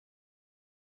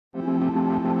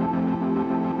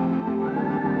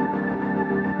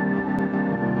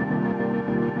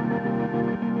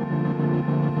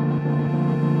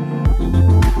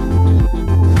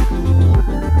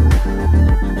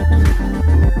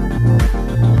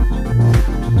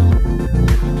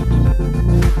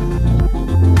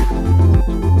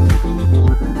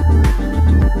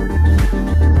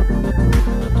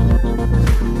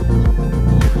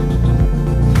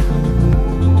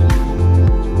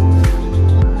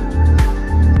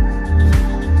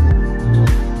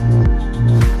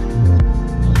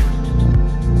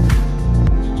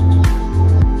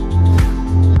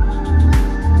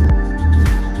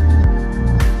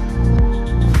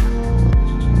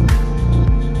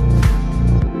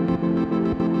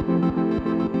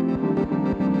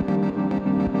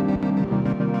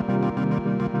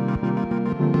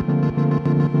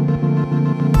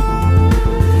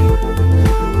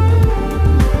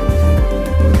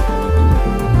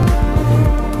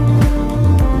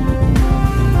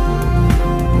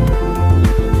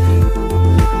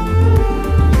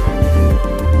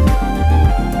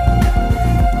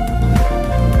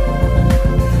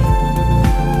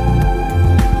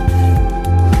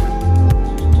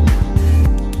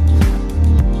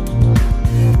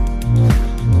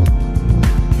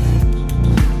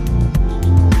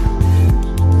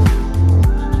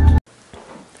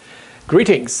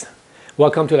Greetings!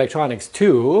 Welcome to Electronics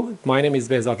 2. My name is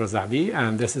Razavi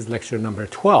and this is lecture number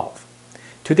 12.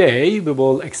 Today we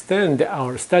will extend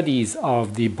our studies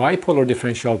of the bipolar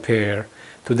differential pair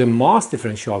to the MOS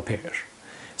differential pair.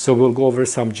 So we'll go over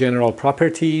some general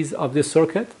properties of this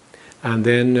circuit, and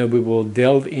then we will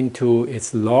delve into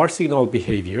its large signal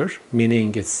behavior,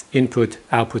 meaning its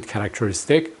input-output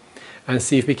characteristic, and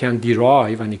see if we can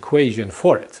derive an equation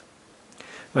for it.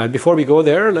 Before we go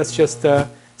there, let's just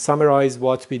summarize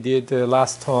what we did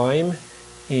last time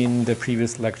in the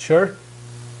previous lecture.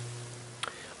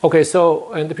 Okay,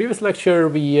 so in the previous lecture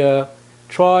we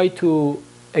tried to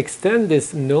extend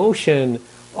this notion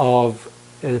of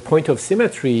a point of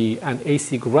symmetry and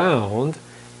AC ground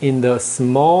in the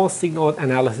small signal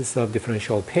analysis of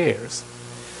differential pairs.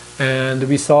 And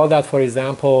we saw that, for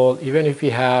example, even if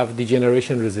we have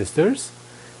degeneration resistors,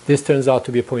 this turns out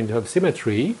to be a point of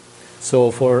symmetry.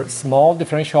 So for small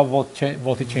differential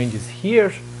voltage changes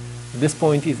here, this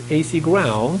point is AC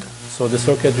ground. So the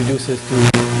circuit reduces to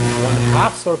one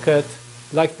half circuit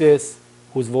like this,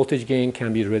 whose voltage gain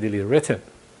can be readily written.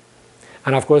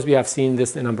 And of course, we have seen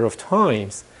this a number of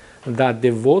times, that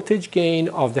the voltage gain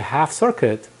of the half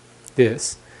circuit,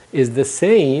 this, is the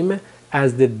same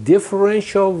as the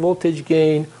differential voltage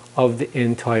gain of the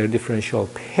entire differential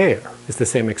pair. It's the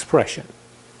same expression.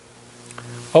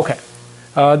 Okay.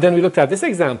 Then we looked at this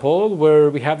example where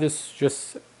we have this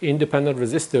just independent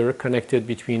resistor connected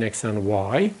between X and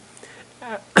Y.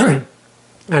 And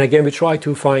again, we try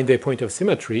to find a point of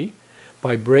symmetry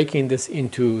by breaking this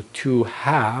into two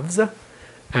halves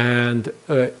and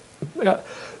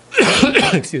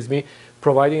excuse me,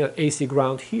 providing an AC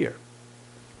ground here.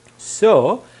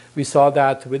 So we saw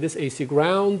that with this AC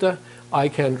ground, I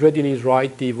can readily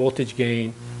write the voltage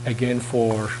gain again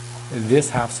for this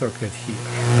half circuit here,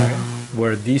 right,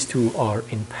 where these two are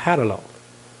in parallel.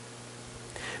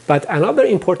 But another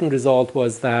important result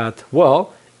was that,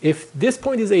 well, if this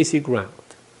point is AC ground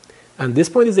and this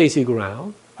point is AC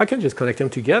ground, I can just connect them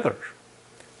together.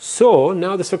 So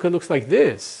now the circuit looks like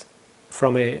this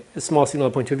from a small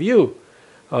signal point of view.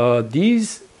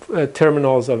 These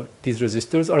terminals of these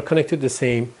resistors are connected the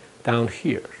same down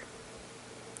here.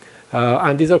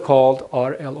 And these are called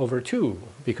RL/2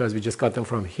 because we just got them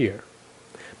from here.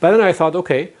 But then I thought,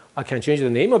 okay, I can change the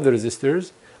name of the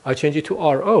resistors. I change it to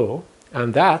RO,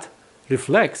 and that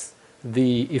reflects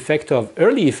the effect of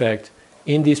early effect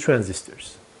in these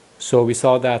transistors. So we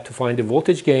saw that to find the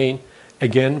voltage gain,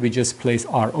 again, we just place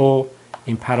RO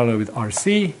in parallel with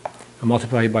RC and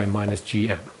multiply it by minus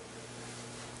GM.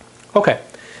 Okay,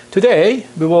 today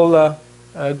we will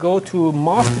go to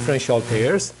MOS differential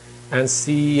pairs and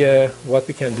see what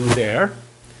we can do there.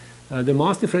 The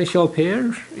MOS differential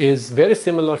pair is very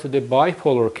similar to the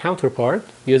bipolar counterpart.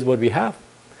 Here's what we have.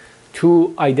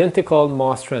 Two identical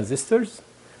MOS transistors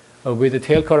with a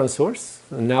tail current source.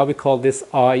 And now we call this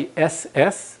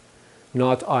ISS,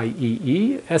 not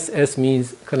IEE. SS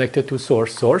means connected to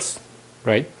source,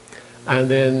 right? And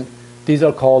then these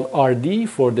are called RD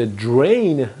for the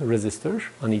drain resistor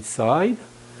on each side.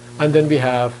 And then we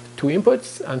have two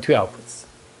inputs and two outputs.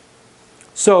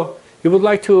 So we would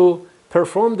like to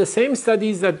perform the same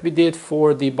studies that we did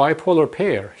for the bipolar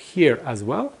pair here as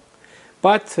well.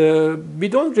 But we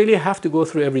don't really have to go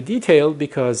through every detail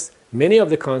because many of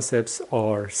the concepts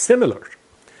are similar.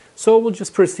 So we'll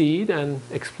just proceed and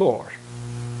explore.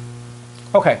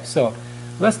 Okay, so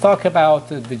let's talk about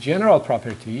the general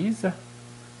properties.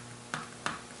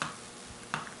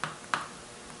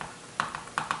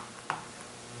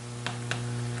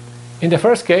 In the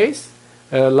first case,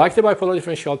 like the bipolar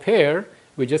differential pair,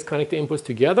 we just connect the inputs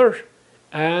together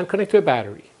and connect to a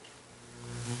battery.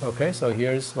 Okay, so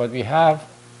here's what we have.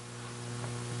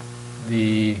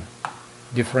 The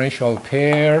differential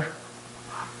pair.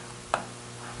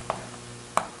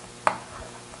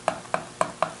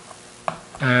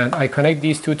 And I connect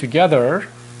these two together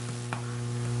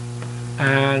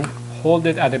and hold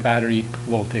it at a battery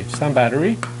voltage, some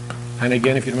battery. And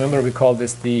again, if you remember, we call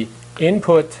this the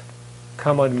input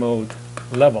common mode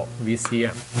level,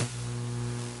 VCM.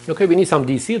 Okay, we need some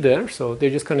DC there, so they're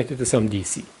just connected to some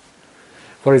DC.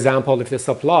 For example, if the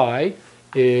supply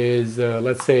is,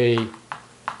 let's say,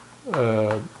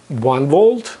 1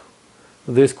 volt,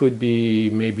 this could be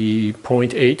maybe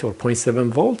 0.8 or 0.7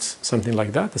 volts, something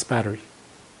like that, this battery.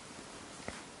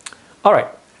 All right.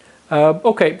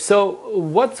 Okay, so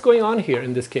what's going on here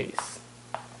in this case?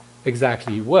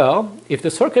 Exactly. Well, if the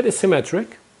circuit is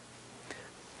symmetric,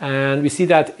 and we see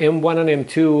that M1 and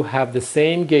M2 have the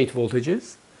same gate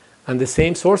voltages and the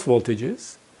same source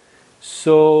voltages,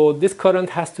 so this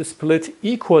current has to split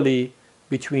equally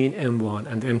between M1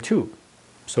 and M2.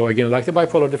 So again, like the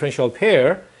bipolar differential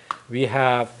pair, we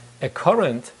have a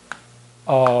current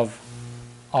of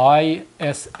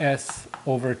ISS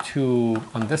over 2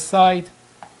 on this side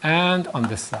and on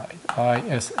this side,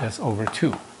 ISS over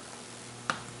 2.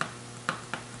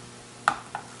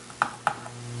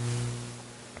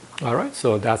 All right,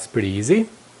 so that's pretty easy.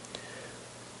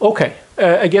 Okay,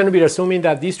 again, we're assuming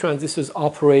that these transistors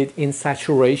operate in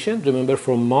saturation. Remember,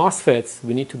 for MOSFETs,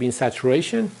 we need to be in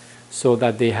saturation so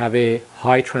that they have a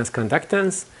high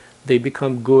transconductance. They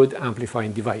become good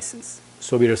amplifying devices.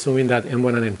 So we're assuming that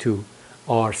M1 and M2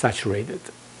 are saturated.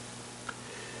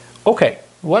 Okay,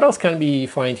 what else can we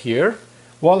find here?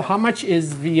 Well, how much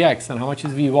is Vx and how much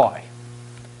is Vy?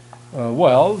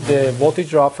 Well, the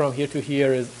voltage drop from here to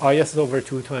here is IS over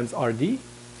 2 times RD.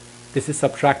 This is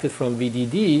subtracted from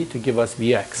VDD to give us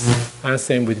Vx, and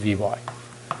same with Vy.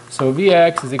 So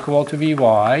Vx is equal to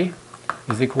Vy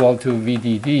is equal to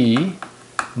VDD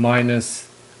minus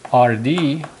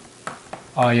RD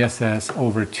ISS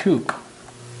over 2.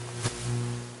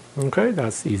 Okay,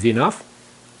 that's easy enough.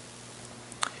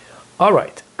 All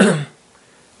right.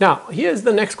 Now, here's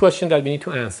the next question that we need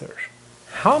to answer.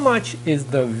 How much is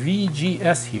the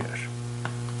VGS here?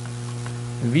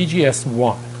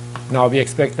 VGS1. Now, we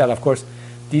expect that, of course,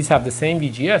 these have the same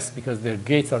VGS because their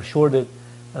gates are shorted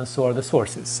and so are the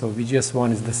sources. So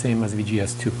VGS1 is the same as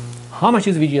VGS2. How much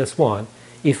is VGS1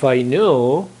 if I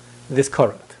know this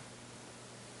current?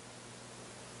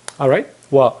 All right,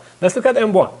 well, let's look at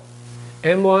M1.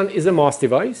 M1 is a MOS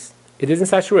device. It is in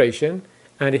saturation,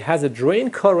 and it has a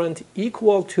drain current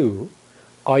equal to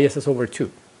ISS over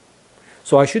 2.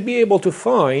 So I should be able to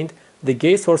find the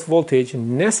gate source voltage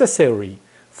necessary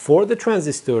for the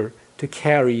transistor to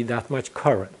carry that much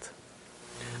current.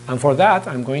 And for that,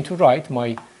 I'm going to write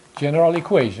my general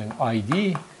equation.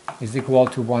 ID is equal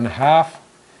to 1/2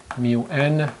 mu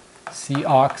n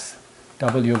Cox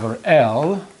W over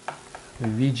L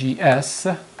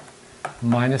VGS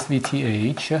minus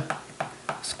VTH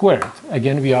squared.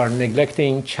 Again, we are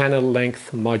neglecting channel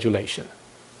length modulation.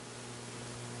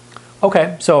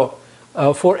 Okay, so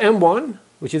for M1,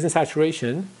 which is in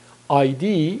saturation,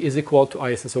 ID is equal to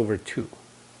ISS over 2.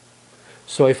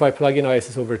 So if I plug in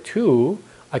ISS over 2,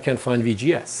 I can find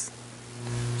VGS.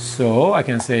 So I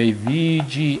can say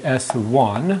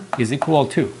VGS1 is equal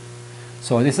to.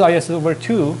 So this is ISS over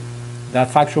 2.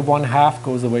 That factor of 1/2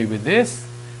 goes away with this.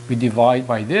 We divide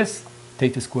by this,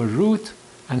 take the square root,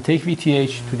 and take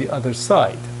VTH to the other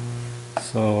side.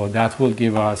 So that will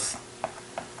give us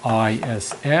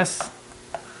ISS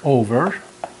over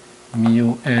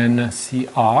mu n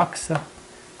Cox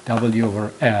W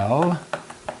over L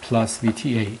plus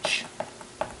VTH.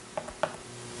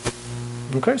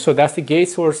 Okay, so that's the gate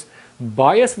source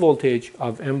bias voltage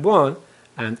of M1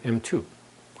 and M2.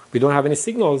 We don't have any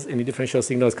signals, any differential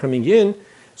signals coming in,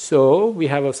 so we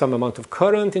have some amount of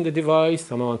current in the device,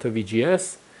 some amount of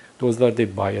VGS. Those are the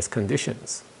bias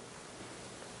conditions.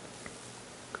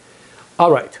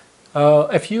 All right,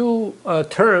 a few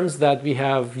terms that we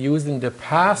have used in the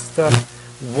past.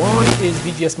 One is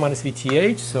VGS minus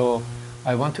VTH, so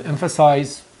I want to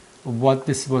emphasize what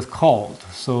this was called.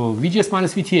 So VGS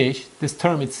minus VTH, this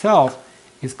term itself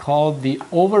is called the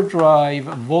overdrive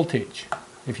voltage,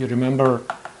 if you remember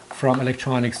from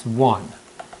Electronics 1.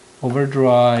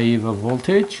 Overdrive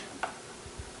voltage,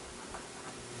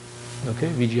 okay,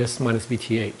 VGS minus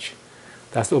VTH.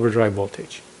 That's the overdrive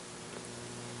voltage.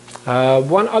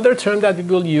 One other term that we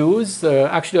will use,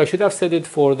 actually I should have said it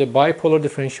for the bipolar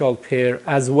differential pair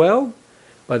as well,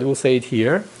 but we'll say it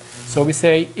here. So we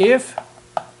say if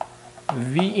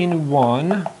V in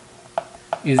 1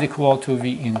 is equal to V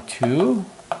in 2,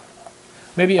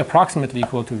 maybe approximately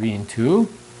equal to V in 2.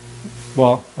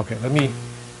 Well, okay, let me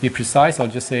be precise.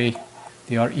 I'll just say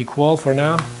they are equal for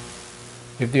now.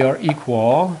 If they are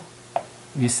equal,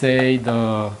 we say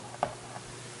the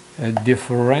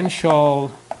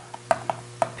differential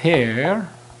pair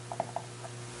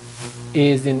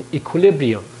is in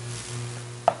equilibrium.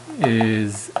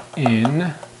 Is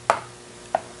in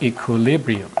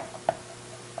equilibrium.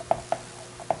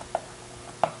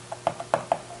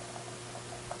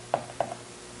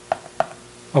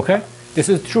 Okay, this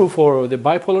is true for the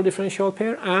bipolar differential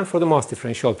pair and for the MOS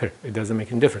differential pair. It doesn't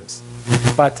make any difference.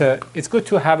 But it's good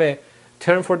to have a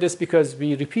term for this because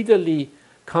we repeatedly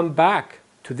come back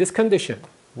to this condition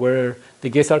where the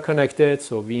gates are connected,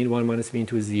 so V in 1 minus V in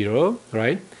 2 is 0,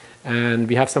 right? And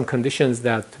we have some conditions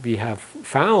that we have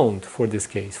found for this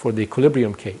case, for the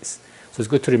equilibrium case. So it's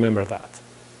good to remember that.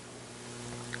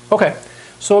 Okay,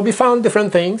 so we found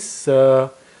different things.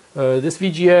 This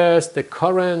VGS, the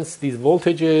currents, these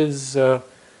voltages,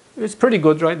 it's pretty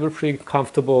good, right? We're pretty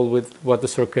comfortable with what the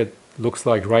circuit looks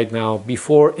like right now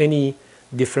before any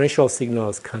differential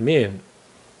signals come in.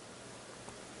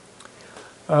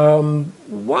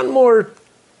 One more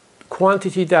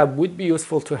quantity that would be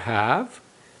useful to have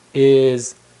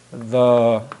is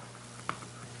the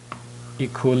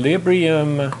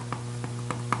equilibrium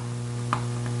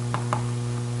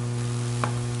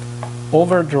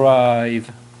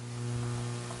overdrive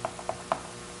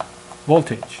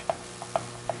voltage.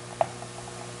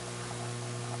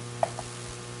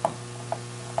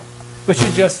 Which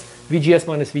is just VGS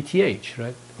minus VTH,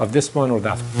 right? Of this one or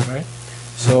that one, right?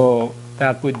 So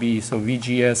that would be, so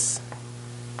VGS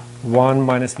 1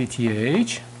 minus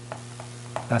VTH,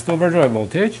 that's the overdrive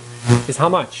voltage, is how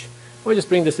much? We'll just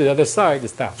bring this to the other side,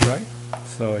 it's that, right?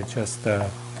 So it's just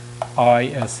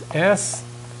ISS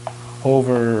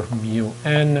over mu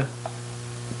n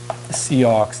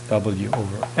Cox W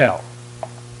over L.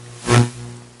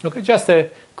 Okay, just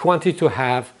a quantity to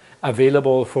have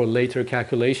available for later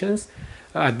calculations.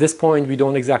 At this point, we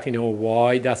don't exactly know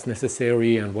why that's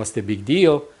necessary and what's the big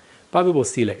deal, but we will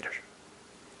see later.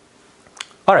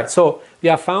 All right, so we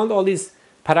have found all these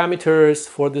parameters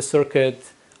for the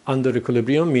circuit under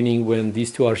equilibrium, meaning when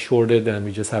these two are shorted and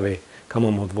we just have a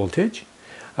common mode voltage.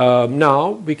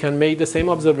 Now we can make the same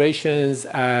observations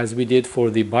as we did for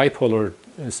the bipolar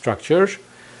structure.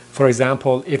 For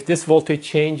example, if this voltage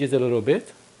changes a little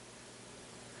bit,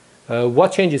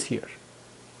 what changes here?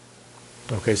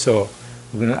 Okay, so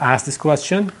we're going to ask this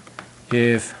question.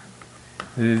 If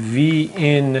V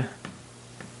in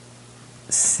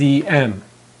CM,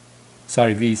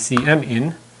 sorry, VCM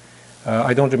in,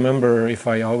 I don't remember if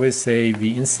I always say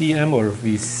V in CM or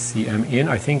VCM in.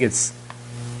 I think it's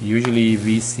usually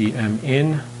VCM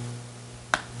in.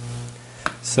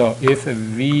 So if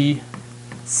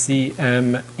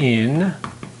VCM in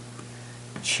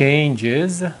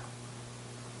changes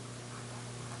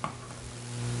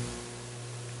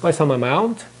by some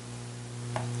amount,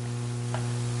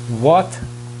 what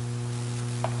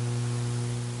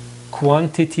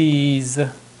quantities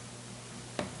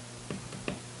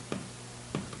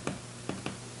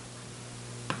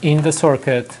in the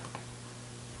circuit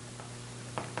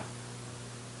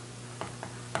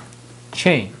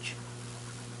change?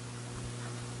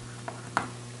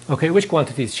 Okay, which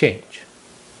quantities change?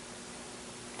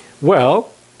 Well,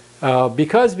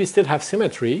 because we still have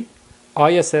symmetry,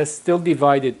 ISS still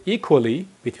divided equally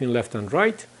between left and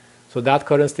right, so that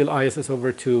current still ISS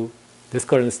over 2, this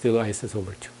current is still ISS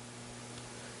over 2.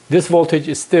 This voltage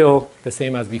is still the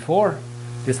same as before,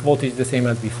 this voltage is the same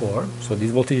as before, so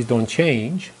these voltages don't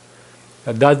change.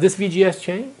 Does this VGS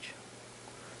change?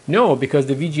 No, because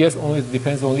the VGS only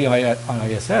depends only on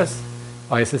ISS.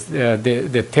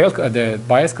 The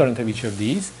bias current of each of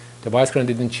these, the bias current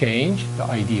didn't change, the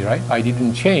ID, right? ID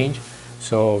didn't change,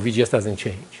 so VGS doesn't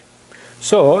change.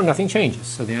 So nothing changes.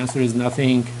 So the answer is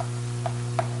nothing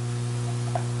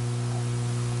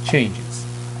changes.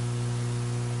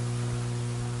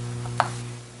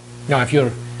 Now, if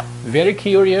you're very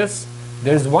curious,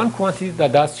 there's one quantity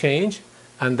that does change,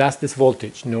 and that's this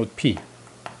voltage, node P.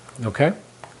 Okay?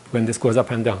 When this goes up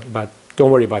and down. But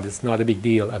don't worry about it, it's not a big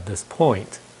deal at this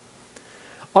point.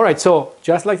 All right, so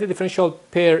just like the differential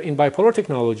pair in bipolar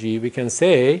technology, we can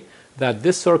say that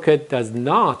this circuit does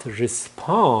not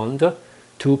respond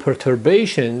to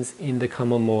perturbations in the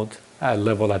common mode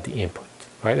level at the input.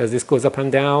 Right? As this goes up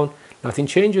and down, nothing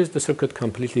changes. The circuit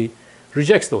completely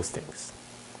rejects those things.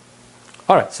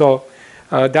 All right, so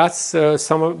that's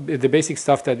some of the basic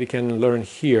stuff that we can learn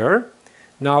here.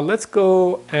 Now let's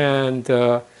go and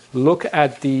look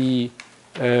at the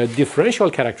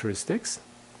differential characteristics.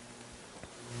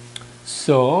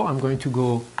 So I'm going to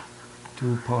go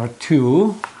to part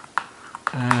 2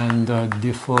 and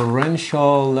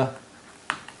differential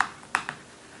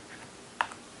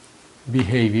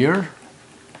behavior.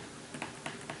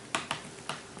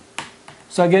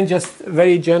 So again, just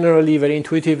very generally, very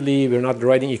intuitively, we're not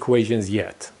writing equations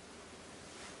yet.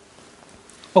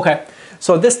 Okay,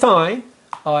 so this time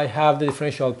I have the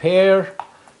differential pair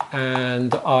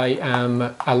and I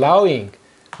am allowing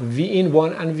V in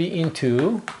 1 and V in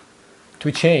 2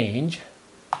 to change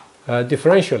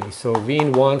differentially. So V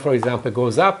in 1, for example,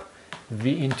 goes up,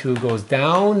 V in 2 goes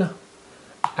down,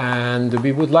 and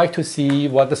we would like to see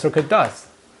what the circuit does.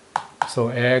 So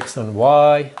X and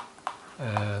Y,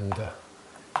 and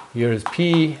here is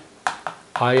P,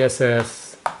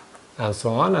 ISS, and so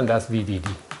on, and that's VDD.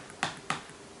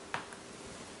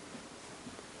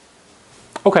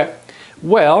 Okay,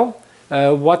 well,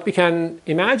 what we can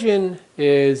imagine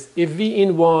is if V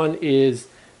in 1 is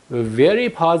very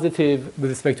positive with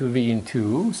respect to V in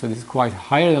 2, so this is quite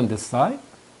higher than this side,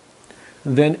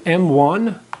 then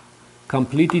M1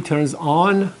 completely turns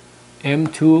on,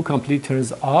 M2 completely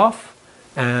turns off,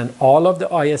 and all of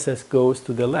the ISS goes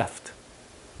to the left.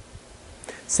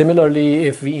 Similarly,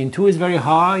 if V in 2 is very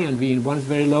high and V in 1 is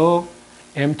very low,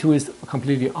 M2 is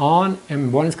completely on,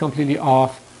 M1 is completely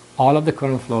off, all of the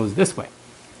current flows this way.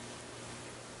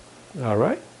 All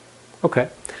right? Okay.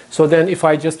 So then if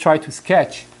I just try to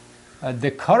sketch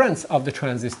the currents of the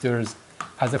transistors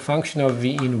as a function of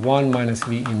V in 1 minus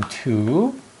V in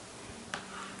 2,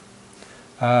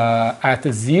 at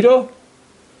 0,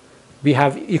 we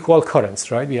have equal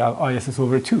currents, right? We have ISS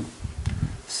over 2.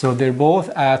 So they're both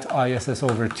at ISS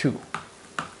over 2.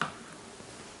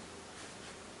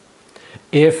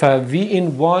 If V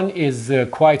in 1 is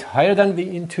quite higher than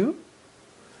V in 2,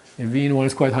 if V in 1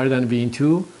 is quite higher than V in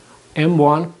 2,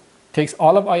 M1 takes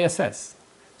all of ISS.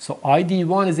 So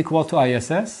ID1 is equal to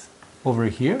ISS over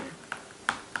here.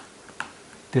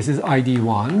 This is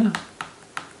ID1.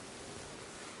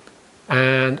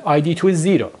 And ID2 is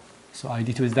 0. So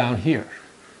ID2 is down here.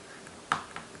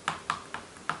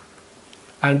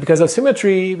 And because of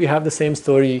symmetry, we have the same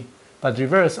story, but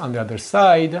reverse on the other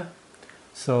side.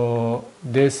 So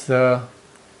this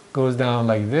goes down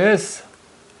like this,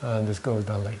 and this goes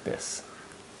down like this.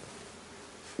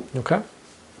 Okay?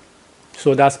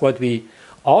 So that's what we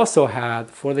also had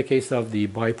for the case of the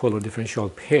bipolar differential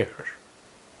pair.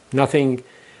 Nothing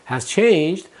has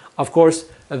changed. Of course,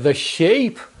 the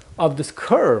shape of this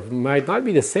curve might not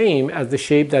be the same as the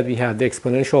shape that we had, the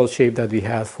exponential shape that we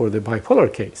had for the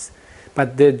bipolar case.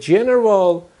 But the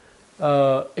general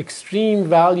extreme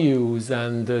values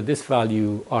and this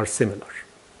value are similar.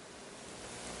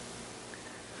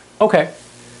 Okay.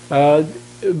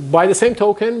 By the same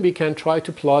token, we can try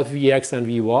to plot Vx and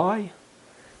Vy.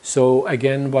 So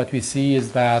again, what we see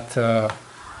is that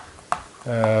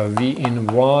V in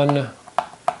 1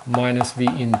 minus V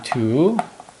in 2.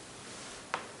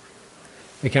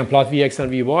 We can plot Vx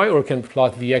and Vy, or we can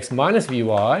plot Vx minus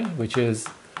Vy, which is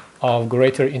of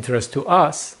greater interest to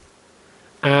us.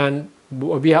 And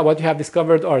what we have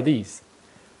discovered are these.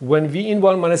 When V in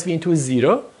 1 minus V in 2 is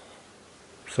 0,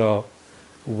 so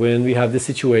when we have this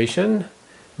situation,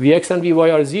 Vx and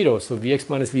Vy are 0, so Vx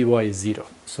minus Vy is 0.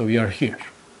 So we are here.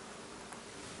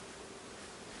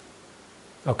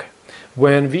 Okay.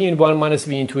 When V in 1 minus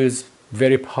V in 2 is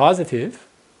very positive,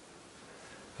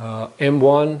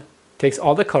 M1 takes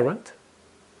all the current.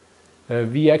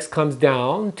 Vx comes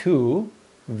down to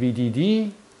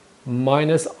VDD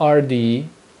minus RD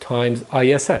times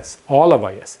ISS, all of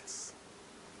ISS.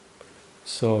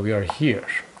 So we are here.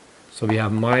 So we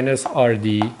have minus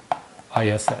RD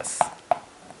ISS.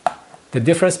 The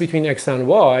difference between X and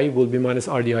Y will be minus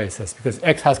RD ISS because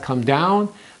X has come down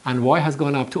and Y has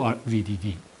gone up to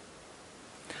VDD.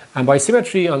 And by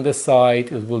symmetry on this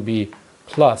side, it will be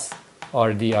plus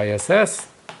RD ISS.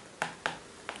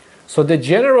 So the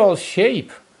general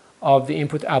shape of the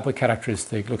input-output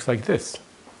characteristic looks like this,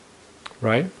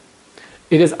 right?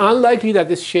 It is unlikely that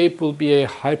this shape will be a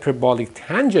hyperbolic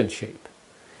tangent shape,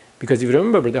 because if you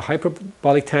remember, the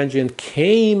hyperbolic tangent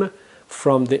came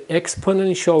from the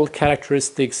exponential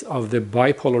characteristics of the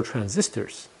bipolar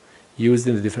transistors used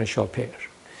in the differential pair.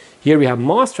 Here we have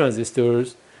MOS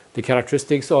transistors. The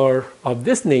characteristics are of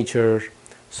this nature,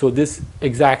 so this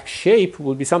exact shape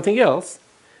will be something else,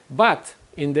 but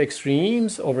in the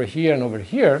extremes over here and over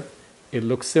here, it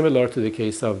looks similar to the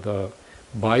case of the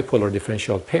bipolar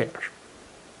differential pair.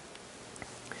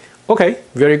 Okay,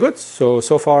 very good. So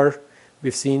far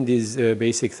we've seen these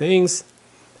basic things.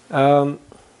 All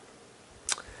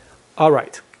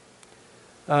right.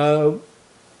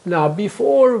 Now,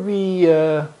 before we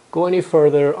go any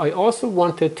further, I also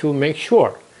wanted to make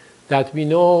sure that we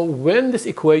know when this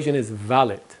equation is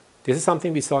valid. This is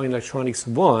something we saw in Electronics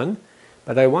 1,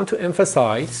 but I want to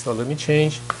emphasize, so let me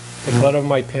change the color of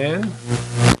my pen.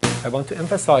 I want to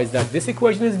emphasize that this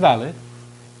equation is valid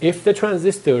if the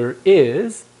transistor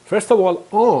is, first of all,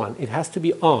 on. It has to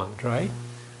be on, right?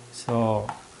 So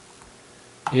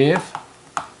if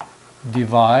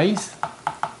device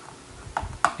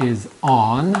is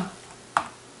on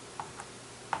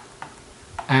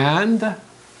and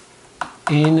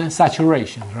in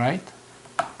saturation, right?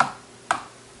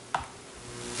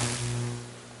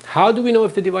 How do we know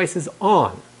if the device is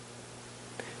on?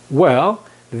 Well,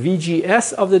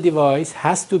 VGS of the device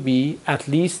has to be at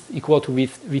least equal to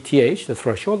VTH, the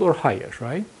threshold, or higher,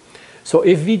 right? So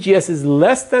if VGS is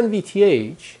less than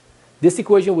VTH, this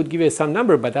equation would give you some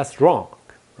number, but that's wrong,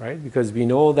 right? Because we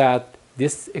know that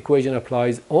this equation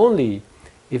applies only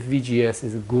if VGS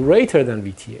is greater than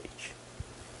VTH,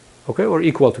 okay, or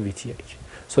equal to VTH.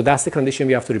 So that's the condition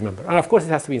we have to remember. And of course, it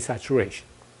has to be in saturation.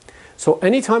 So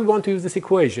anytime we want to use this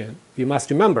equation, we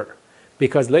must remember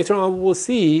because later on we will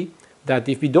see that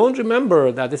if we don't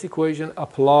remember that this equation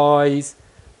applies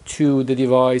to the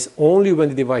device only when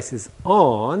the device is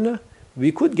on,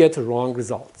 we could get wrong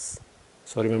results.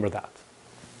 So remember that.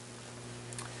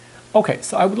 Okay,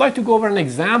 so I would like to go over an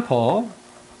example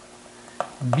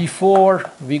before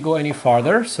we go any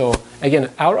farther. So again,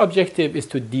 our objective is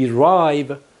to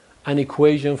derive an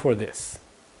equation for this.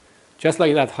 Just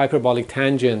like that hyperbolic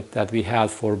tangent that we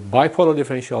had for bipolar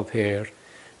differential pair,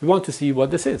 we want to see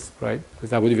what this is, right? Because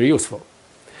that would be very useful.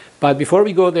 But before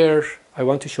we go there, I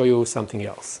want to show you something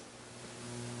else.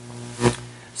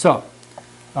 So,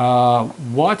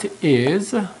 what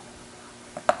is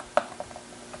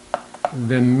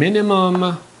the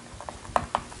minimum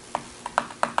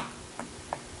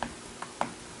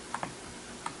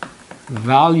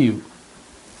value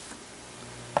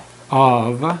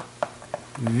of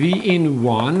V in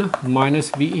 1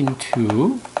 minus V in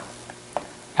 2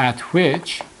 at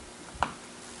which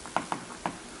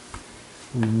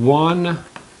one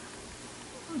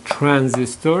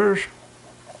transistor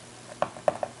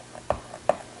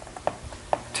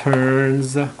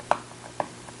turns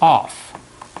off?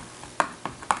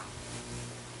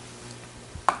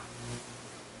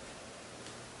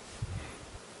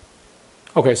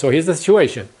 Okay, so here's the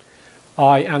situation.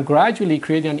 I am gradually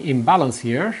creating an imbalance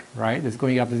here, right? It's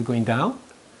going up, it's going down.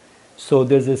 So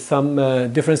there's some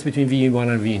difference between V in 1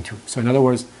 and V in 2. So in other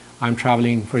words, I'm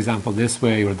traveling, for example, this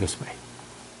way or this way.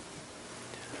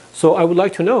 So I would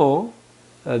like to know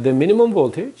the minimum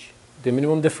voltage, the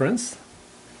minimum difference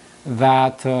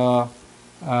that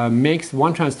makes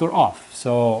one transistor off.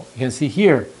 So you can see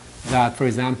here that, for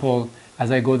example,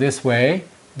 as I go this way,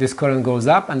 this current goes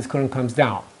up and this current comes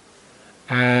down.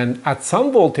 And at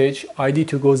some voltage, ID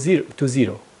to go to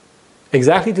zero,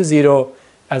 exactly to zero,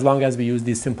 as long as we use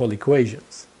these simple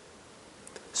equations.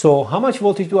 So how much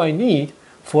voltage do I need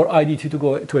for ID2 to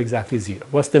go to exactly zero?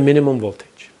 What's the minimum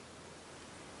voltage?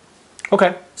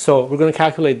 Okay, so we're going to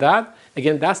calculate that.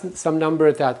 Again, that's some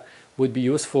number that would be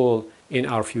useful in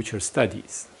our future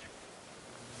studies.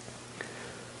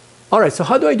 All right, so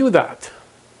how do I do that?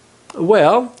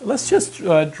 Well, let's just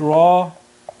draw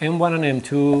M1 and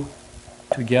M2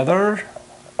 together.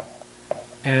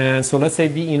 And so let's say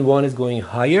V in 1 is going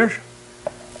higher.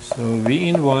 So V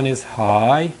in 1 is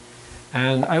high.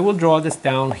 And I will draw this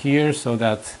down here so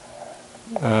that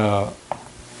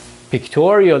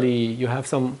pictorially you have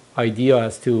some idea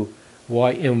as to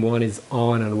why M1 is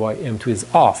on and why M2 is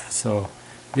off. So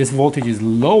this voltage is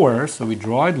lower, so we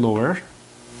draw it lower.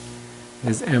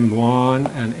 This is M1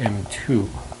 and M2.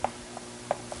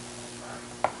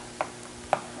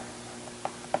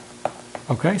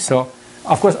 Okay, so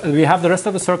of course we have the rest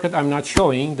of the circuit I'm not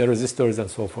showing, the resistors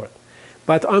and so forth.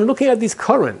 But I'm looking at these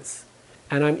currents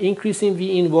and I'm increasing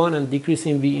V in 1 and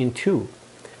decreasing V in 2.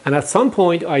 And at some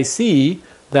point I see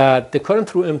that the current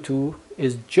through M2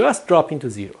 is just dropping to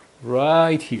zero,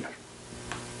 right here.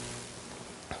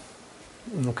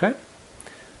 Okay?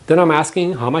 Then I'm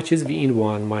asking how much is V in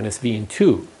 1 minus V in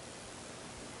 2?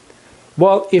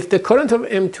 Well, if the current of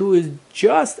M2 is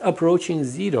just approaching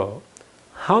zero,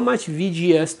 how much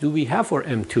VGS do we have for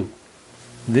M2?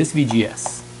 This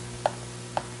VGS.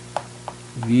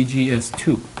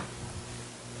 VGS2.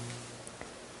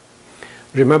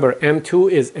 Remember, M2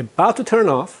 is about to turn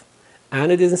off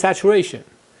and it is in saturation.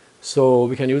 So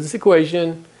we can use this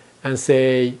equation and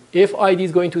say if ID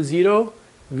is going to zero,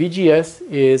 VGS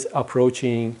is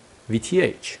approaching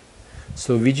VTH.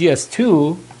 So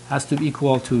VGS2 has to be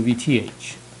equal to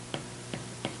VTH.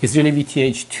 It's really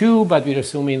VTH2, but we're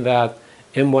assuming that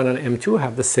M1 and M2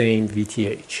 have the same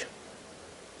VTH.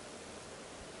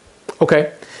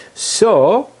 Okay,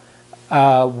 so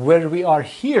where we are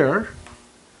here,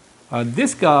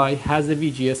 this guy has a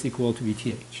VGS equal to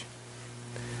VTH.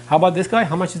 How about this guy?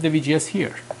 How much is the VGS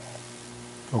here?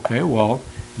 Okay, well,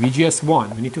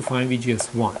 VGS1. We need to find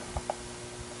VGS1.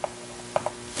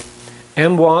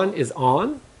 M1 is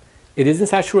on. It is in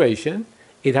saturation.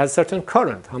 It has a certain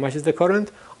current. How much is the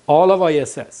current? All of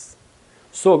ISS.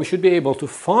 So we should be able to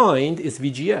find its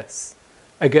VGS.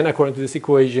 Again, according to this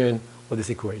equation or this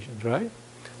equation, right?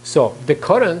 So the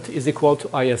current is equal to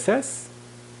ISS,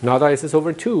 not ISS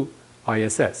over 2,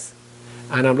 ISS.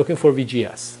 And I'm looking for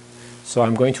VGS. So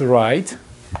I'm going to write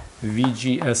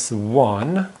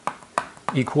VGS1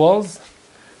 equals,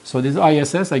 so this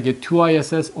ISS, I get 2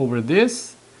 ISS over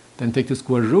this, then take the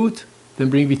square root, then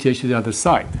bring VTH to the other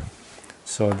side.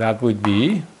 So that would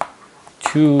be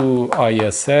 2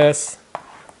 ISS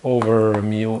over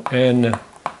mu n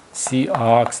C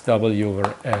ox W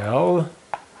over L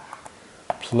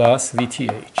plus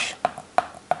VTH.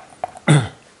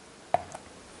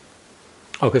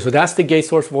 Okay, so that's the gate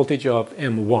source voltage of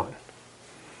M1.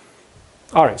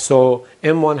 All right, so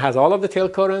M1 has all of the tail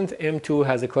current, M2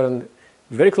 has a current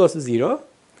very close to 0,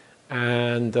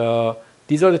 and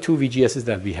these are the two VGSs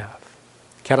that we have.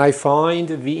 Can I find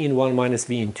V in 1 minus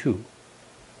V in 2?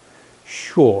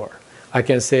 Sure. I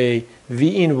can say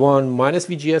V in 1 minus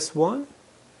VGS1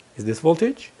 is this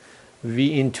voltage,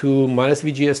 V in 2 minus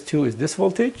VGS2 is this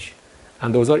voltage,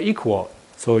 and those are equal.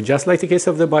 So just like the case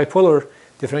of the bipolar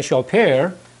differential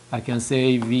pair, I can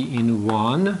say V in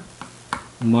 1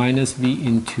 minus V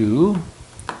in 2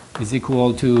 is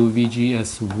equal to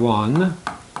VGS1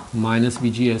 minus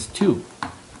VGS2.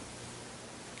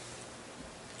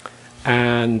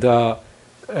 And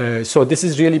so this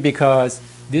is really because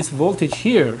this voltage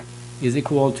here is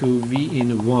equal to V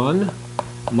in 1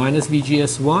 minus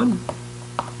VGS1,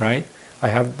 right? I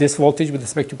have this voltage with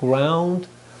respect to ground.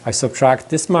 I subtract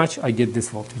this much, I get this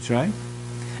voltage, right?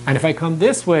 And if I come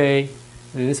this way,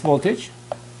 this voltage,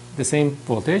 the same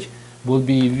voltage, will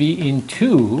be V in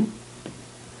 2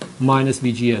 minus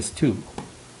VGS2.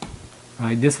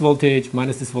 Right? This voltage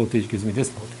minus this voltage gives me this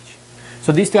voltage.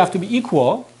 So these two have to be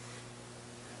equal.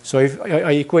 So if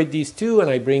I equate these two and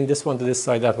I bring this one to this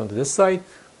side, that one to this side,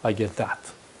 I get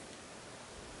that.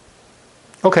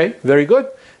 Okay, very good.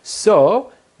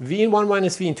 So V in 1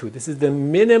 minus V in 2, this is the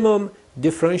minimum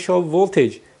differential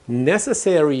voltage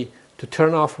necessary to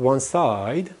turn off one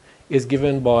side, is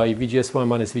given by VGS1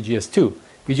 minus VGS2.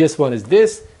 VGS1 is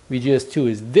this, VGS2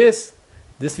 is this.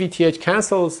 This VTH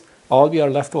cancels. All we are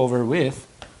left over with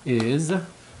is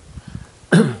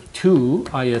 2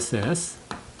 ISS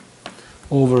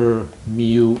over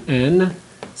mu n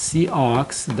C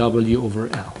ox W over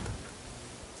L.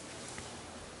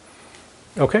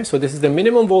 Okay, so this is the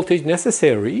minimum voltage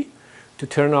necessary to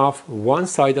turn off one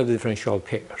side of the differential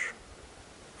pair.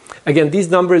 Again, these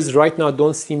numbers right now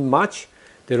don't seem much.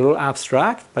 They're a little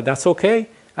abstract, but that's okay.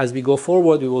 As we go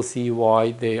forward, we will see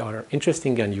why they are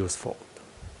interesting and useful.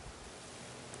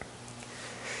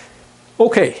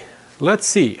 Okay, let's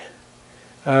see.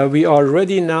 We are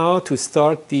ready now to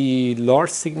start the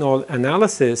large signal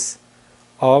analysis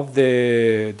of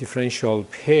the differential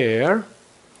pair.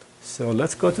 So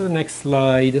let's go to the next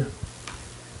slide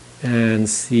and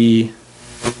see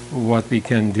what we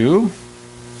can do.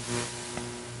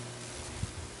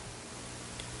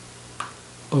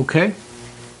 Okay.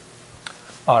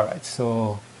 All right,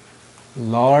 so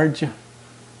large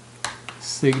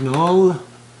signal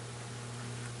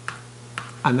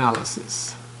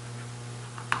analysis.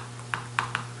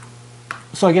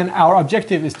 So again, our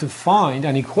objective is to find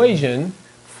an equation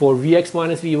for Vx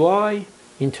minus Vy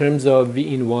in terms of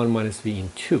V in 1 minus V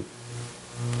in 2.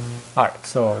 All right,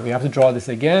 so we have to draw this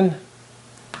again.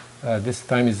 This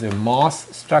time is a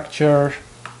MOS structure.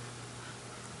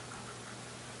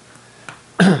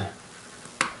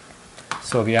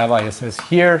 So we have ISS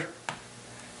here,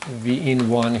 V in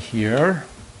 1 here,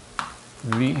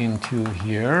 V in 2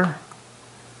 here,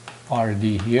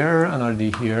 RD here, and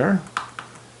RD here,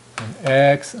 and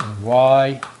X and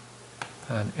Y,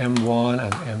 and M1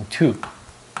 and M2.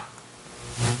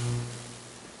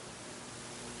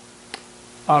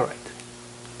 All right.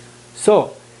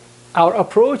 So our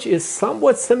approach is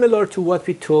somewhat similar to what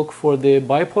we took for the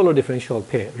bipolar differential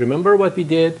pair. Remember what we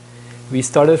did? We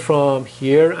started from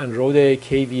here and wrote a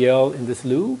KVL in this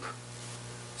loop.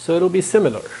 So it'll be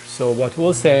similar. So what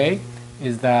we'll say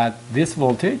is that this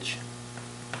voltage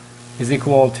is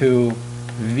equal to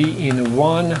V in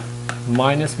 1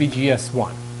 minus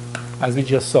VGS1, as we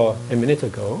just saw a minute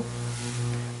ago.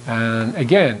 And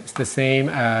again, it's the same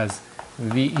as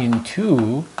V in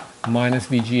 2 minus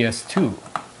VGS2.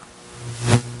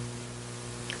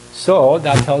 So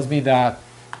that tells me that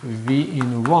V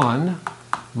in 1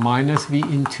 minus V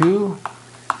in 2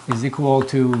 is equal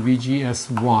to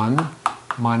VGS1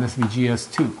 minus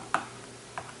VGS2.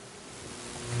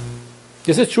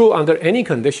 This is true under any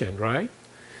condition, right?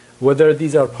 Whether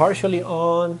these are partially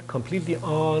on, completely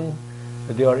on,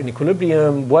 they are in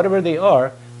equilibrium, whatever they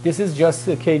are, this is just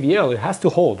a KVL. It has to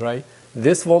hold, right?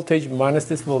 This voltage minus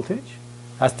this voltage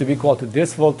has to be equal to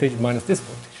this voltage minus this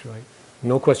voltage, right?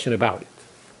 No question about it.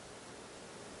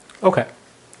 Okay.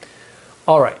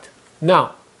 All right.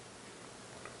 Now,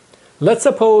 let's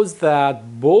suppose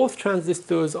that both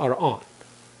transistors are on.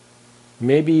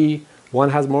 Maybe one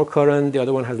has more current, the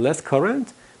other one has less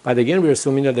current, but again, we're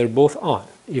assuming that they're both on.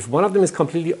 If one of them is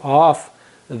completely off,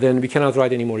 then we cannot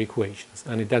write any more equations,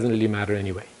 and it doesn't really matter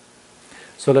anyway.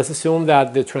 So let's assume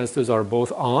that the transistors are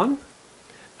both on,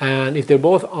 and if they're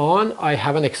both on, I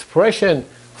have an expression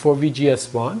for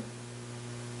VGS1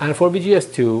 and for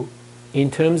VGS2 in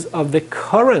terms of the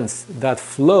currents that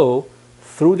flow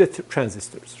through the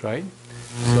transistors, right?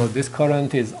 So this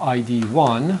current is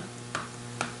ID1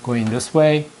 going this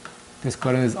way. This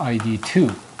current is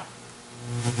ID2.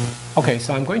 Okay,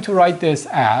 so I'm going to write this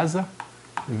as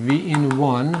V in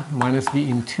 1 minus V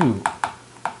in 2.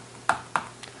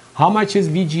 How much is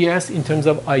VGS in terms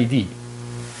of ID?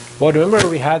 Well, remember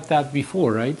we had that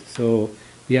before, right? So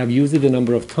we have used it a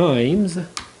number of times.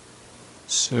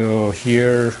 So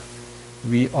here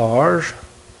we are,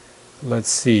 let's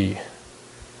see.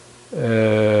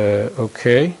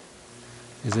 Okay,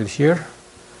 is it here?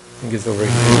 I think it's over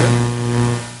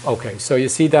here. Okay, so you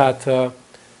see that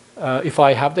if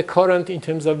I have the current in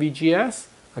terms of VGS,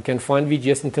 I can find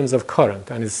VGS in terms of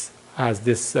current, and it has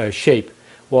this shape.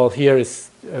 Well, here is,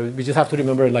 we just have to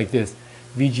remember it like this.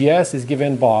 VGS is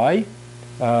given by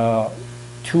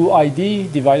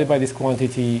 2ID divided by this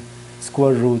quantity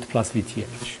square root plus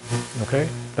VTH, okay?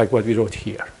 Like what we wrote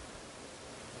here.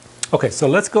 Okay, so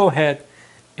let's go ahead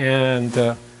and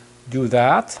do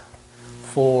that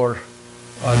for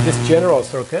this general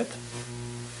circuit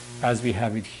as we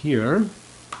have it here.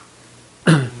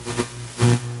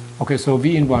 Okay, so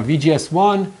V in 1,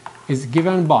 VGS1 is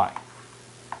given by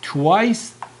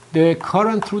twice the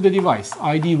current through the device,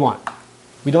 ID1.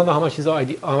 We don't know how much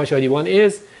ID1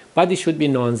 is, but it should be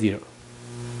non-zero.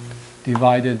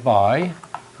 Divided by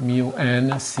mu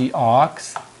n C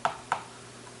ox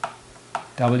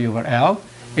W over L.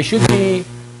 It should be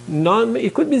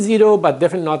it could be zero, but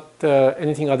definitely not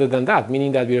anything other than that,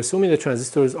 meaning that we're assuming the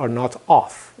transistors are not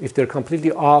off. If they're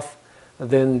completely off,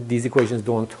 then these equations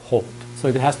don't hold. So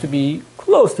it has to be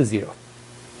close to zero.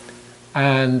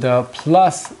 And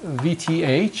plus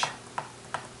VTH,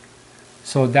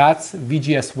 so that's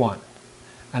VGS1.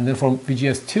 And then from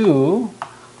VGS2,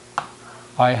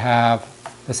 I have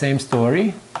the same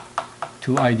story,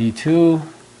 2ID2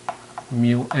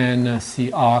 mu n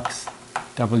C ox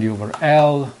W over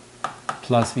L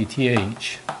plus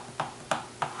VTH.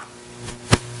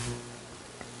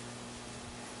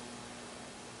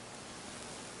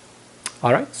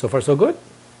 All right, so far so good.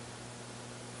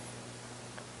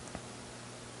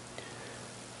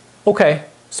 Okay,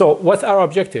 so what's our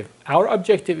objective? Our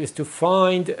objective is to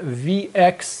find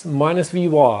Vx minus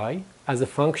Vy as a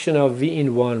function of V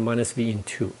in 1 minus V in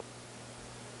 2.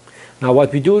 Now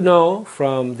what we do know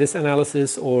from this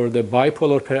analysis or the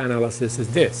bipolar pair analysis is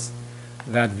this,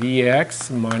 that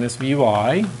Vx minus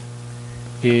Vy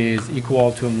is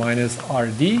equal to minus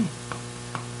Rd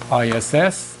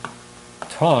ISS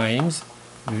times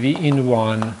V in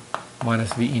 1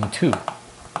 minus V in 2.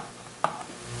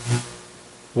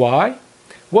 Why?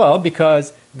 Well,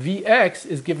 because Vx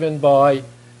is given by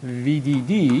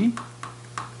VDD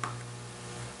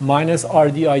minus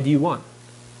RDID1.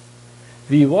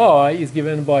 Vy is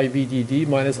given by VDD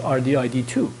minus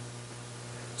RDID2.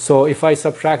 So if I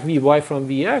subtract Vy from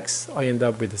Vx, I end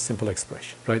up with a simple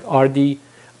expression, right? Okay.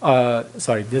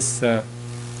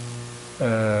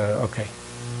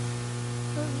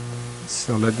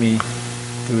 So let me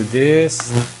do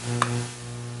this.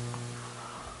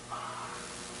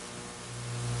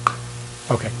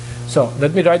 Okay, so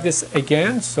let me write this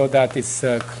again so that it's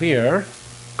clear.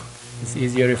 It's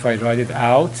easier if I write it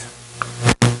out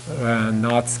and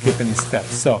not skip any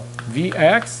steps. So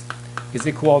Vx is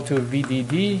equal to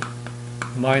VDD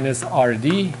minus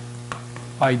RD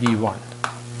ID1.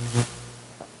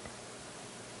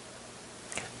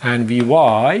 And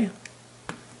Vy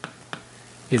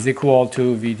is equal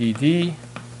to VDD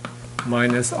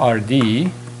minus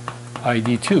RD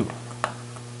ID2.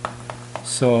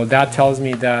 So that tells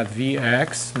me that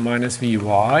Vx minus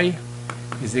Vy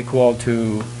is equal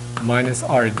to minus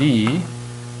Rd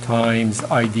times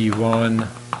ID1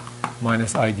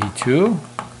 minus ID2.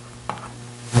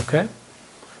 Okay?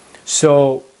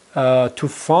 So to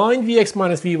find Vx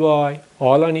minus Vy,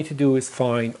 all I need to do is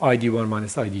find ID1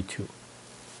 minus ID2.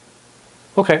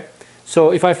 Okay,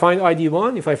 so if I find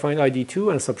ID1, if I find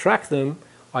ID2 and subtract them,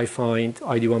 I find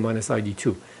ID1 minus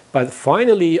ID2. But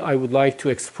finally, I would like to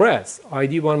express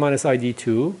ID1 minus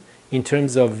ID2 in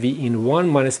terms of V in 1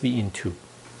 minus V in 2.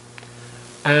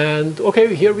 And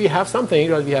okay, here we have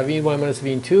something, right? We have V in 1 minus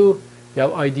V in 2, we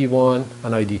have ID1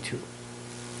 and ID2.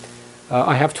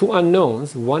 I have two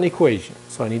unknowns, one equation.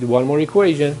 So I need one more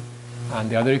equation, and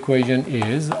the other equation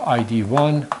is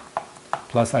ID1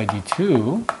 plus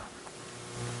ID2.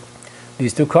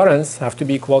 These two currents have to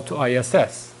be equal to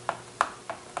ISS.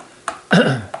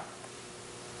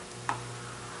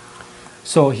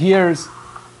 So here's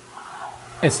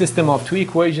a system of two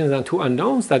equations and two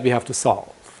unknowns that we have to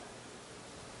solve.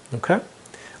 Okay?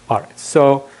 All right.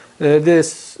 So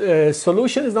this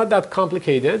solution is not that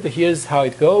complicated. Here's how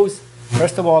it goes.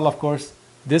 First of all, of course,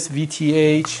 this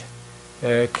VTH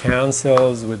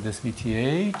cancels with this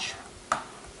VTH.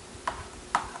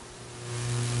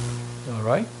 All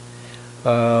right.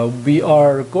 We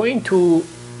are going to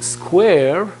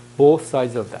square both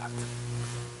sides of that.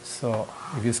 So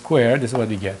if you square, this is what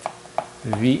we get.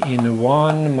 V in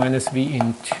 1 minus V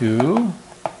in 2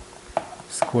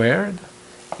 squared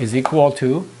is equal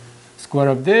to square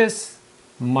of this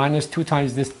minus 2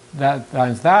 times this, that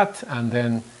times that, and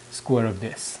then square of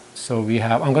this. So we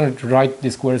have, I'm going to write the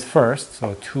squares first.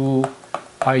 So 2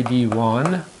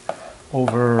 ID1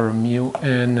 over mu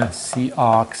n C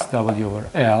ox W over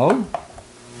L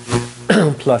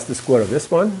plus the square of this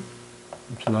one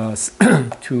plus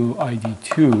 2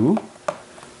 ID2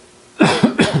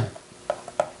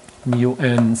 mu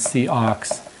n C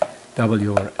ox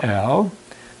W over L,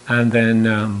 and then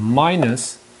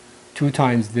minus 2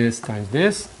 times this times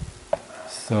this.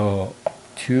 So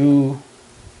 2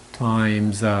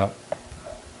 times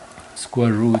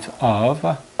square root of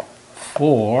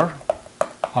 4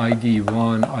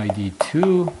 ID1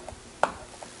 ID2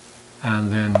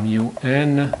 and then mu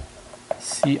n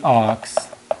C ox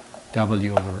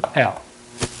W over L.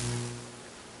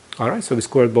 All right, so we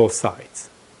squared both sides.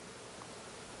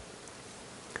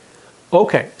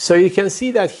 Okay, so you can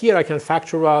see that here I can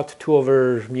factor out 2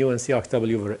 over mu n C ox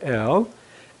W over L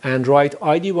and write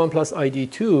ID1 plus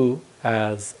ID2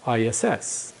 as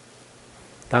ISS.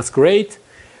 That's great.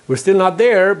 We're still not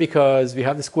there because we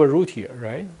have the square root here,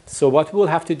 right? So what we'll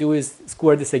have to do is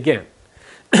square this again.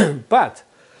 But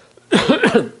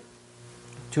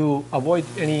to avoid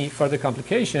any further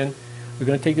complication, we're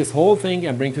going to take this whole thing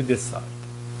and bring to this side.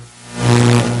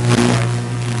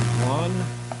 1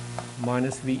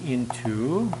 minus V in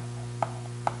 2.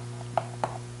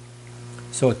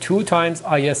 So 2 times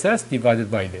ISS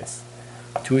divided by this.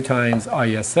 2 times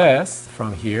ISS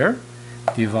from here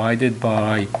divided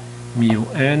by mu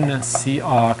n C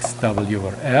ox W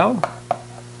over L.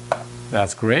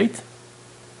 That's great.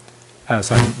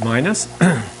 Sorry, minus.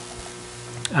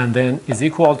 And then is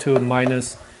equal to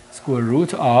minus square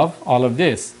root of all of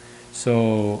this.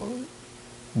 So,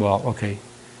 well, okay.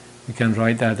 We can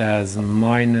write that as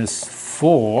minus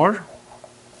 4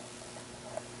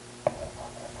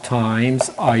 times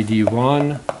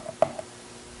ID1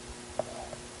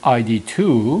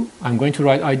 ID2. I'm going to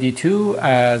write ID2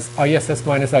 as ISS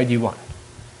minus ID1.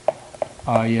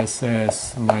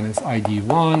 ISS minus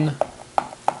ID1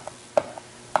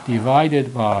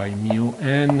 divided by mu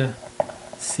n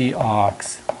C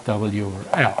ox W over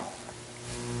L.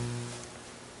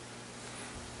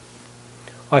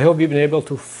 I hope you've been able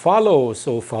to follow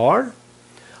so far.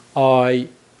 I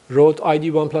wrote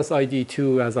ID1 plus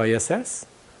ID2 as ISS.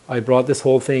 I brought this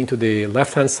whole thing to the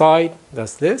left-hand side.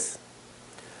 That's this.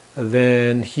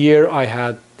 Then here I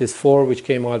had this 4 which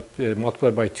came out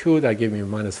multiplied by 2. That gave me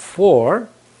minus 4.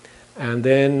 And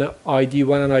then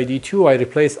ID1 and ID2, I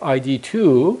replaced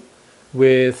ID2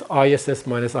 with ISS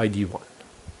minus ID1.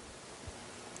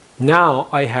 Now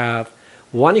I have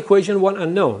one equation, one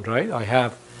unknown, right? I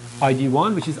have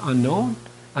ID1, which is unknown,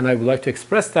 and I would like to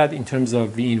express that in terms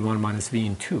of V in 1 minus V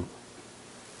in 2.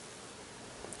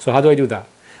 So how do I do that?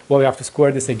 Well, we have to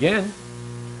square this again,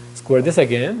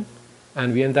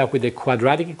 and we end up with a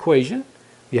quadratic equation.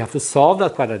 We have to solve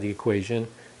that quadratic equation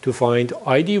to find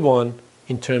ID1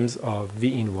 in terms of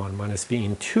V in 1 minus V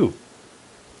in 2.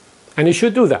 And you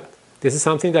should do that. This is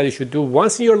something that you should do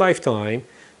once in your lifetime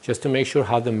just to make sure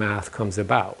how the math comes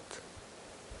about.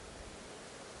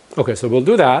 Okay, so we'll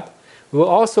do that. We'll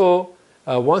also,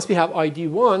 once we have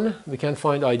ID1, we can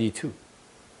find ID2.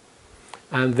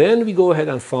 And then we go ahead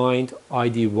and find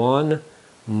ID1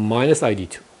 minus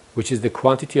ID2, which is the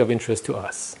quantity of interest to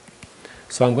us.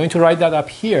 So I'm going to write that up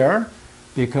here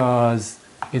because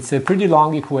it's a pretty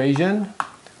long equation,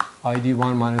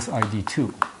 ID1 minus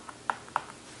ID2.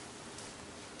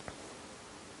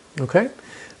 Okay?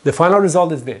 The final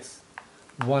result is this.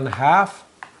 1/2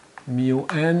 mu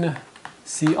n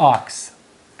C ox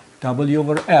W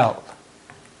over L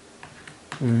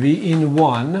V in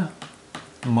 1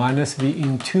 minus V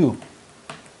in 2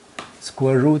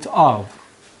 square root of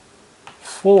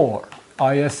 4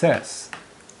 ISS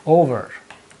over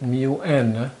mu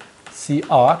n C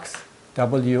ox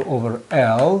W over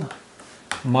L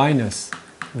minus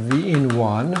V in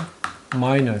 1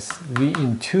 minus V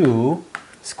in 2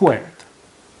 squared.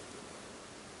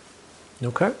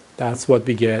 Okay, that's what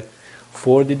we get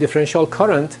for the differential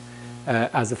current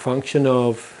as a function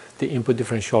of the input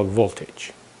differential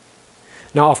voltage.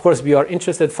 Now, of course, we are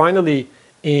interested finally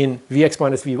in Vx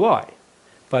minus Vy,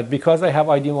 but because I have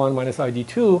ID1 minus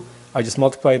ID2, I just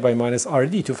multiply it by minus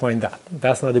RD to find that.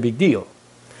 That's not a big deal.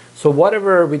 So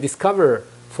whatever we discover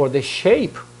for the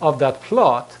shape of that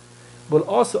plot, will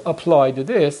also apply to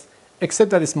this,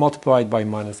 except that it's multiplied by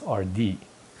minus RD.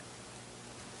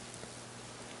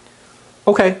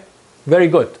 Okay, very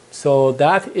good. So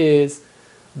that is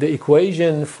the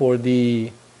equation for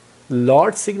the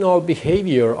large signal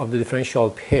behavior of the differential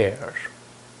pair.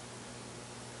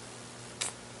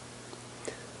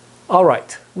 All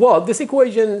right. Well, this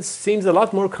equation seems a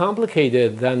lot more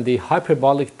complicated than the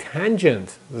hyperbolic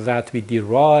tangent that we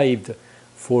derived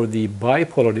for the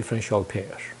bipolar differential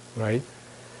pair, right?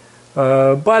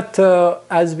 But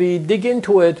as we dig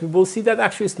into it, we will see that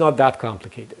actually it's not that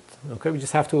complicated. Okay, we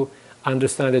just have to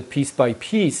understand it piece by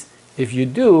piece. If you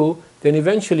do, then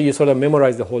eventually you sort of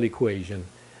memorize the whole equation,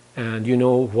 and you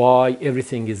know why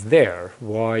everything is there,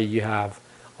 why you have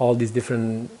all these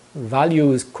different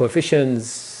values,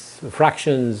 coefficients,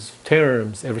 fractions,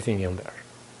 terms, everything in there.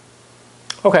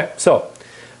 Okay, so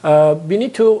we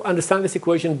need to understand this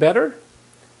equation better.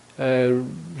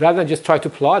 Rather than just try to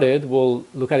plot it, we'll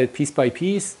look at it piece by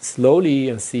piece, slowly,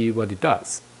 and see what it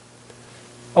does.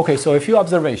 Okay, so a few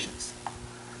observations.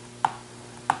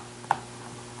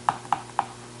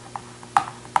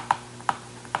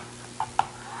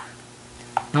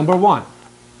 Number one,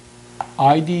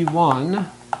 ID1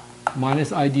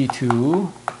 minus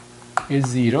ID2 is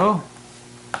 0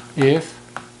 if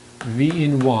V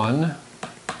in 1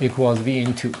 equals V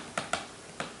in 2.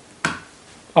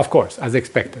 Of course, as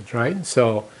expected, right?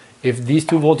 So if these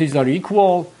two voltages are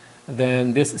equal,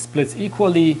 then this splits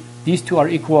equally. These two are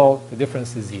equal, the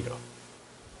difference is 0.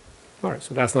 All right,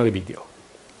 so that's not a big deal.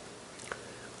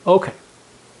 Okay.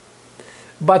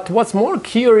 But what's more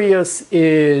curious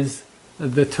is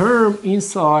the term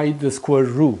inside the square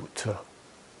root.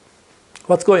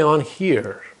 What's going on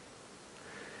here?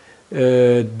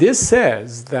 This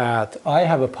says that I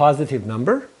have a positive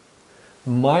number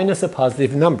minus a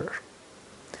positive number.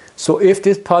 So if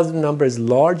this positive number is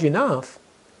large enough,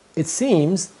 it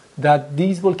seems that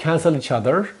these will cancel each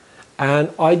other, and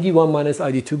ID1 minus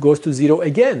ID2 goes to 0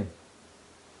 again.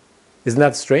 Isn't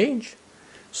that strange?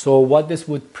 So what this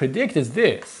would predict is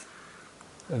this,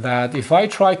 that if I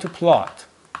try to plot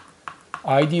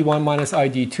ID1 minus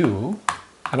ID2,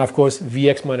 and of course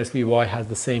Vx minus Vy has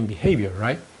the same behavior,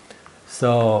 right?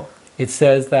 So it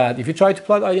says that if you try to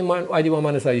plot ID1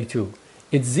 minus ID2,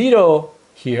 it's 0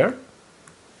 here.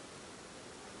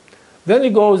 Then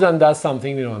it goes and does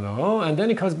something we don't know, and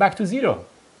then it comes back to 0.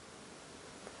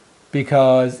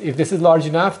 Because if this is large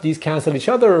enough, these cancel each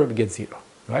other, we get 0,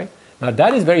 right? Now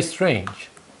that is very strange.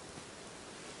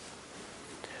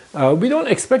 We don't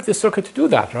expect the circuit to do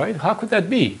that, right? How could that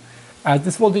be? As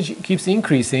this voltage keeps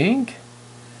increasing,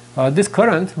 this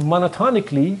current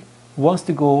monotonically wants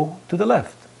to go to the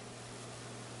left,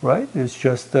 right? It's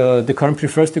just the current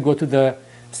prefers to go to the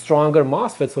stronger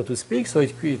MOSFET, so to speak, so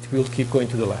it will keep going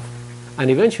to the left. And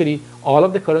eventually, all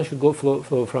of the current should go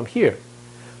flow from here.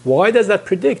 Why does that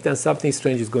predict that something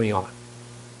strange is going on?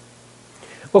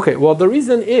 Okay, well, the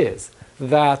reason is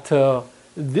that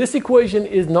this equation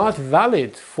is not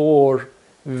valid for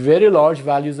very large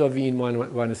values of V in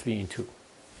 1 minus V in 2.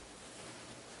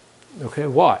 Okay,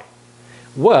 why?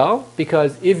 Well,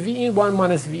 because if V in 1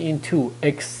 minus V in 2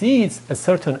 exceeds a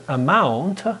certain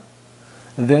amount,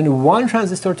 then one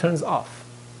transistor turns off.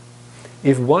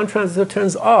 If one transistor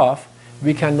turns off,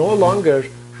 we can no longer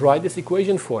write this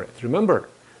equation for it. Remember,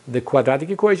 the quadratic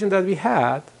equation that we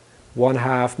had,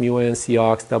 1/2 mu n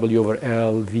Cox W over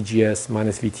L VGS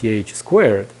minus VTH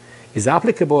squared, is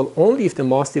applicable only if the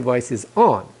MOS device is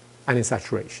on and in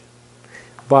saturation.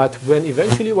 But when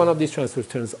eventually one of these transistors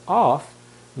turns off,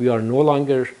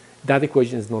 that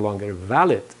equation is no longer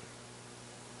valid.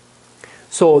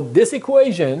 So this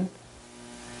equation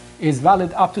is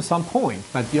valid up to some point,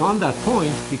 but beyond that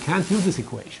point, we can't use this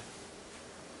equation.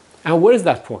 And where is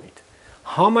that point?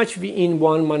 How much V in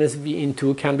 1 minus V in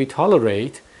 2 can we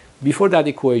tolerate before that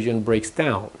equation breaks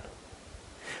down?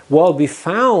 Well, we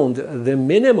found the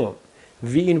minimum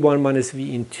V in 1 minus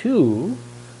V in 2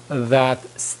 that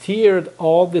steered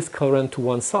all this current to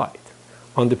one side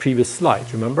on the previous slide,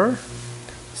 remember?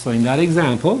 So in that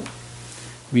example,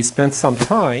 we spent some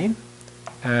time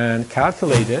and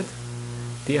calculated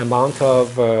the amount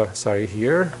of, the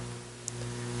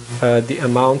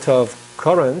amount of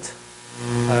current,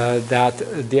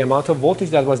 the amount of voltage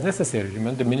that was necessary,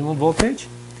 remember the minimum voltage?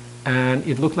 And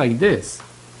it looked like this.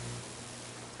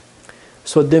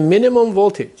 So the minimum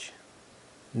voltage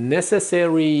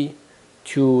necessary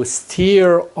to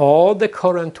steer all the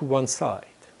current to one side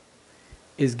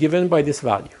is given by this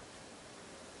value.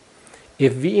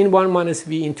 If V in 1 minus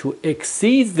V in 2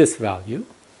 exceeds this value,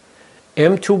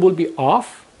 M2 will be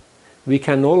off. We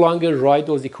can no longer write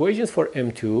those equations for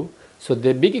M2, So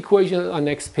the big equation on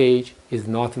next page is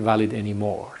not valid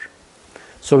anymore.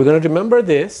 So we're going to remember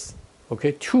this,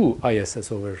 okay, 2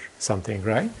 ISS over something,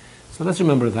 right? So let's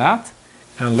remember that,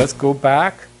 and let's go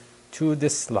back to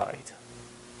this slide.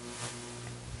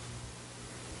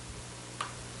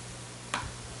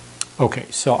 Okay,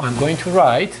 so I'm going to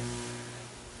write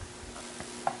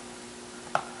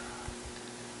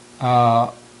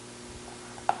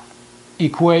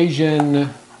equation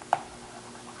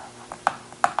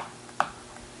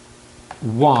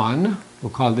 1,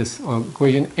 we'll call this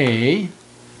equation A,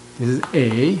 this is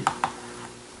A,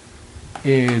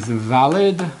 is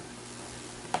valid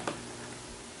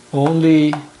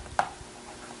only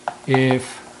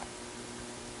if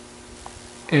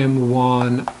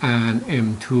M1 and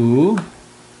M2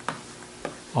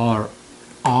 are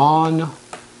on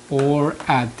or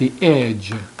at the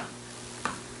edge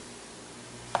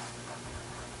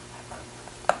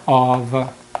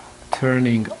of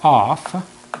turning off,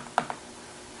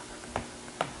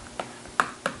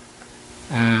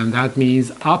 and that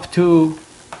means up to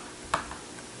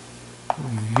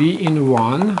V in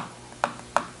 1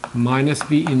 minus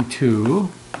V in 2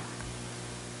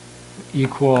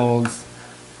 equals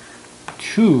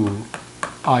 2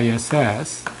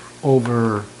 ISS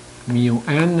over mu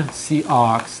n C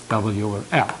ox W over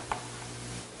L.